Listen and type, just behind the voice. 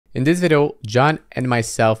In this video, John and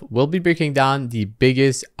myself will be breaking down the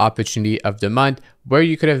biggest opportunity of the month where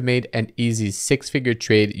you could have made an easy six-figure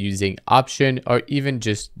trade using option or even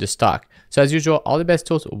just the stock. So as usual, all the best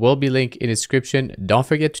tools will be linked in the description. Don't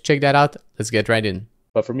forget to check that out. Let's get right in.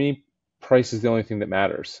 But for me, price is the only thing that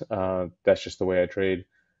matters. That's just the way I trade.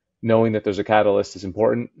 Knowing that there's a catalyst is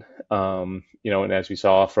important. And as we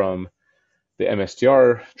saw from the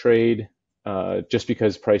MSTR trade, just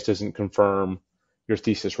because price doesn't confirm your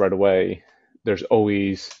thesis right away, there's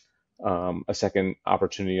always a second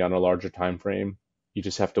opportunity on a larger time frame. You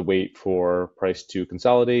just have to wait for price to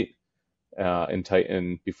consolidate and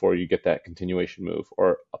tighten before you get that continuation move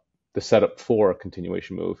or the setup for a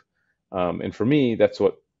continuation move. And for me, that's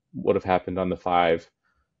what would have happened on the 5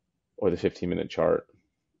 or the 15-minute chart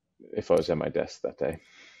if I was at my desk that day.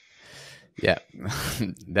 Yeah,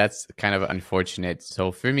 that's kind of unfortunate.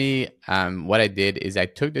 So for me, what I did is I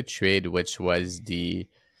took the trade, which was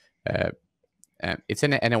uh, it's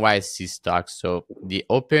an NYC stock. So the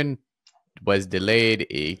open was delayed.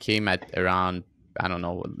 It came at around, I don't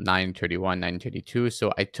know, 9:31, 9:32.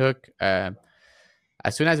 So I took, as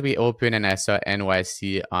soon as we opened and I saw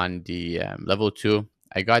NYC on the level 2,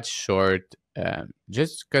 I got short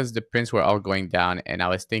just because the prints were all going down. And I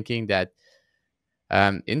was thinking that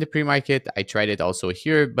in the pre-market, I tried it also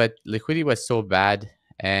here, but liquidity was so bad.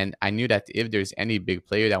 And I knew that if there's any big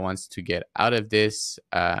player that wants to get out of this,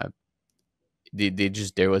 there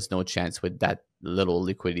was no chance with that little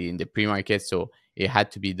liquidity in the pre-market. So it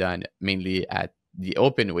had to be done mainly at the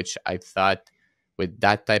open, which I thought with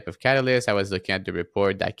that type of catalyst. I was looking at the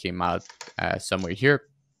report that came out somewhere here.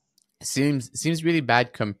 Seems really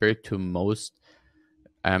bad compared to most.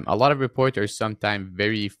 A lot of reports are sometimes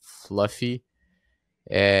very fluffy,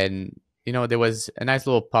 and there was a nice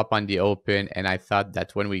little pop on the open, and I thought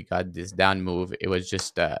that when we got this down move, it was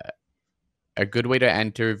just a good way to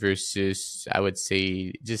enter versus, I would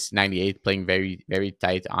say, just 98 playing very, very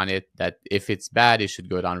tight on it, that if it's bad, it should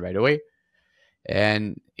go down right away.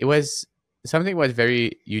 And it was something was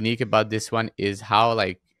very unique about this one is how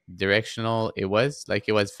like directional it was. Like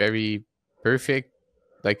it was very perfect,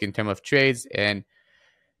 like in terms of trades. And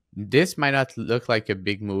this might not look like a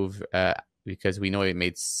big move because we know it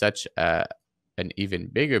made such an even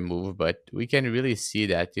bigger move, but we can really see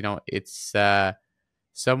that, it's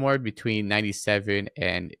somewhere between 97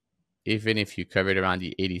 and even if you covered around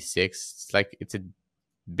the 86, it's like it's a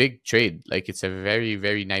big trade. Like it's a very,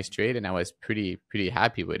 very nice trade, and I was pretty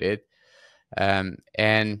happy with it.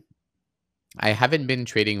 And I haven't been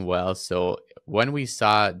trading well, so when we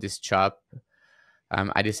saw this chop,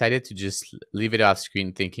 I decided to just leave it off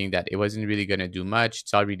screen, thinking that it wasn't really going to do much.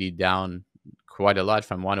 It's already down quite a lot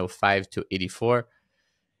from 105 to 84.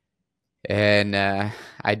 And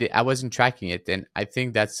I wasn't tracking it. And I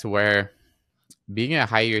think that's where being a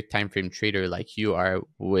higher time frame trader like you are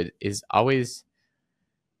is always,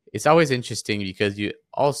 it's always interesting because you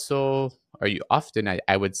also, or you often,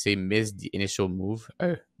 I would say, miss the initial move.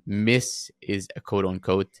 Miss is a quote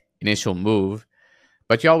unquote initial move,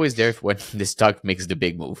 but you're always there when the stock makes the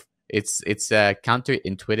big move. It's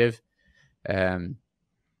counterintuitive, um,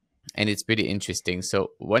 and it's pretty interesting.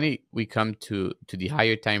 So when we come to the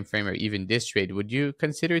higher time frame or even this trade, would you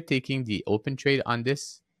consider taking the open trade on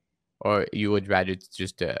this, or you would rather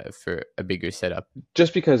just for a bigger setup?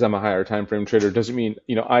 Just because I'm a higher time frame trader doesn't mean,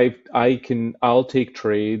 I'll take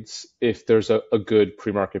trades if there's a good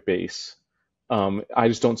pre-market base. I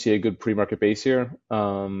just don't see a good pre-market base here.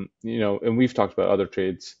 And we've talked about other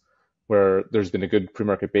trades where there's been a good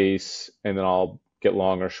pre-market base, and then I'll get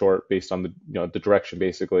long or short based on the direction,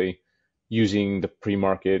 basically using the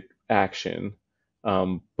pre-market action.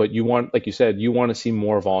 But you want, like you said, you want to see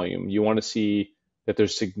more volume. You want to see that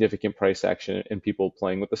there's significant price action and people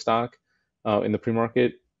playing with the stock in the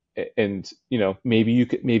pre-market. And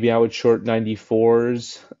maybe I would short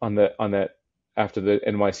 94s on that after the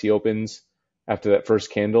NYC opens, after that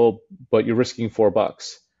first candle, but you're risking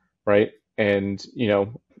 $4, right? And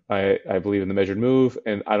I believe in the measured move,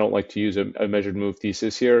 and I don't like to use a measured move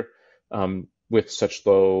thesis here with such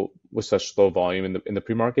low volume in the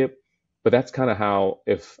pre-market. But that's kind of how,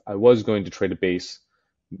 if I was going to trade a base,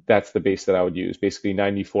 that's the base that I would use, basically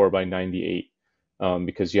 94 by 98,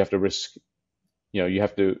 because you have to risk, you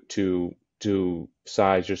have to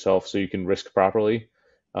size yourself so you can risk properly.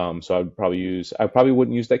 So I probably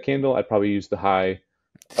wouldn't use that candle. I'd probably use the high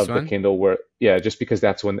This of the one? candle yeah, just because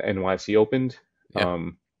that's when the NYC opened. Yeah.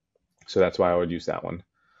 So that's why I would use that one.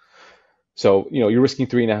 So, you're risking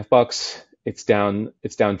 $3.50. It's down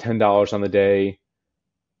 $10 on the day.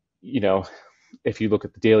 If you look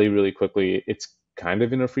at the daily really quickly, it's kind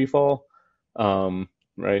of in a free fall.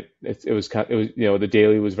 right? It was, the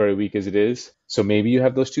daily was very weak as it is. So maybe you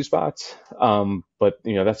have those two spots. But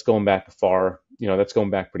that's going back far. That's going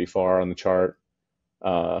back pretty far on the chart.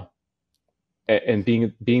 Uh, and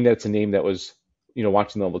being that it's a name that was,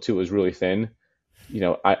 watching the level two was really thin.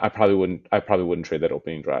 I probably wouldn't trade that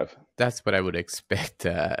opening drive. That's what I would expect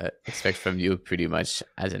from you pretty much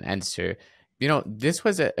as an answer. This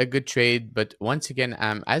was a good trade, but once again,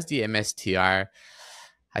 as the MSTR,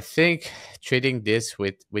 I think trading this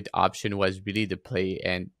with option was really the play,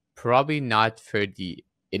 and probably not for the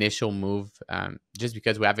initial move. Just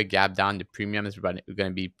because we have a gap down, the premium is going to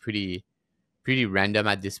be pretty random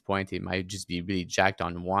at this point. It might just be really jacked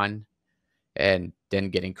on one and then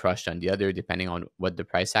getting crushed on the other, depending on what the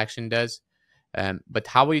price action does. But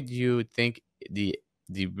how would you think the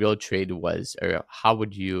real trade was, or how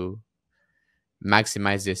would you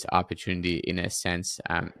maximize this opportunity in a sense?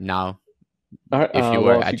 Now, All right. if you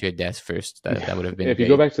were Well, if at your desk first, that would have been if you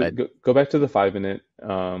go great. back to But go back to the 5 minute,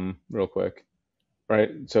 real quick, right?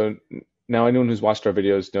 So now anyone who's watched our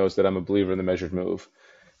videos knows that I'm a believer in the measured move.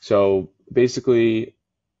 So basically,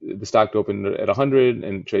 the stock opened at 100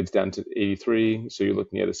 and trades down to 83. So you're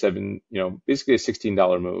looking at basically a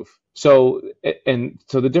 $16 move. So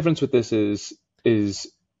the difference with this is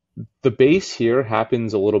the base here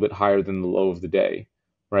happens a little bit higher than the low of the day,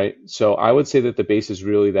 right? So I would say that the base is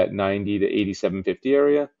really that 90 to 87.50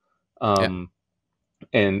 area. yeah,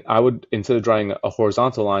 And I would, instead of drawing a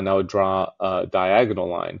horizontal line, I would draw a diagonal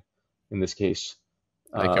line in this case.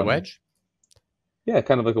 like a Um, wedge. yeah,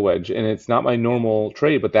 kind of like a wedge. And it's not my normal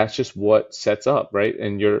trade, but that's just what sets up, right?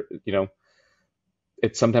 And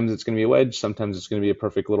sometimes it's going to be a wedge, sometimes it's going to be a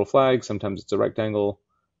perfect little flag, sometimes it's a rectangle.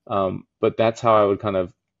 But that's how I would kind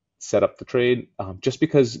of set up the trade, just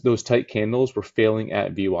because those tight candles were failing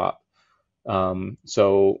at VWAP.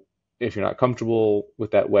 So if you're not comfortable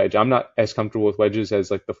with that wedge, I'm not as comfortable with wedges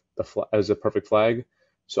as like as a perfect flag.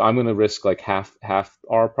 So I'm going to risk like half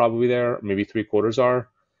R probably there, maybe 3/4 R,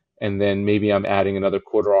 and then maybe I'm adding another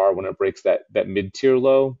quarter R when it breaks that mid tier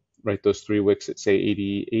low, right? Those three wicks at say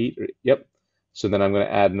 88. Yep. So then I'm going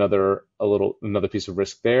to add another piece of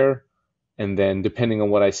risk there, and then depending on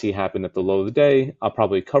what I see happen at the low of the day, I'll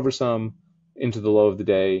probably cover some into the low of the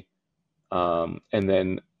day, and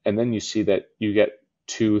then you see that you get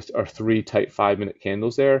 2 or 3 tight 5 minute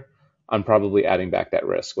candles there. I'm probably adding back that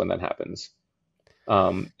risk when that happens.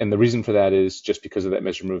 And the reason for that is just because of that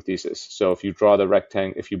measure move thesis. So if you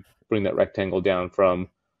bring that rectangle down from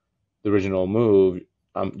the original move,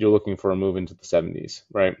 you're looking for a move into the 70s,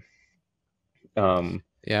 right? Um,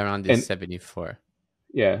 Yeah, around this and 74.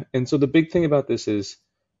 yeah, and so the big thing about this is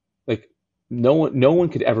like no one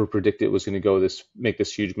could ever predict it was going to make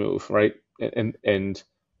this huge move, right? And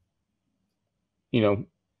you know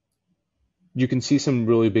you can see some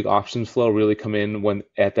really big options flow really come in when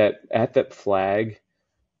at that flag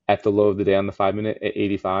at the low of the day on the 5 minute at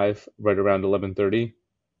 85, right around 11:30.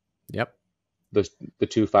 Yep. Those the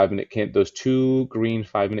two 5 minute those two green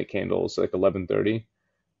 5 minute candles like 11:30.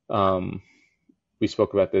 Um, we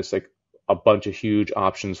spoke about this, like a bunch of huge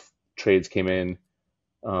options trades came in,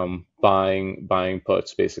 buying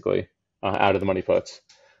puts basically, out of the money puts.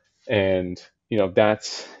 And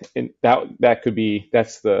that's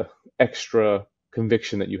the extra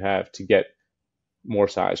conviction that you have to get more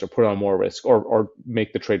size or put on more risk or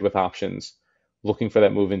make the trade with options, looking for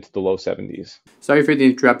that move into the low 70s. Sorry for the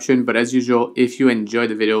interruption, but as usual, if you enjoyed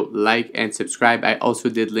the video, like and subscribe. I also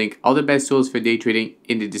did link all the best tools for day trading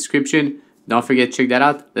in the description. Don't forget to check that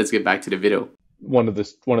out. Let's get back to the video. One of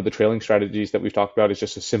the trailing strategies that we've talked about is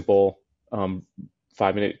just a simple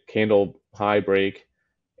 5 minute candle high break,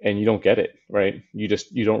 and you don't get it, right? You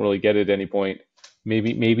don't really get it at any point.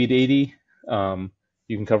 Maybe at 80,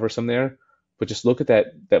 you can cover some there, but just look at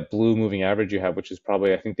that blue moving average you have, which is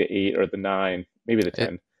probably I think the 8 or the 9, maybe the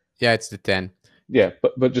 10. Yeah, it's the 10. Yeah,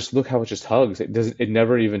 but just look how it just hugs. It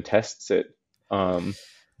never even tests it.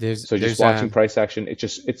 So just watching price action,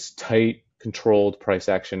 it's tight, controlled price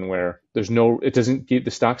action where it doesn't give, the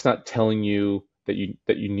stock's not telling you that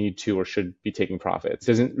you need to or should be taking profits.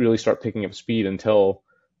 It doesn't really start picking up speed until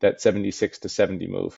that 76 to 70 move.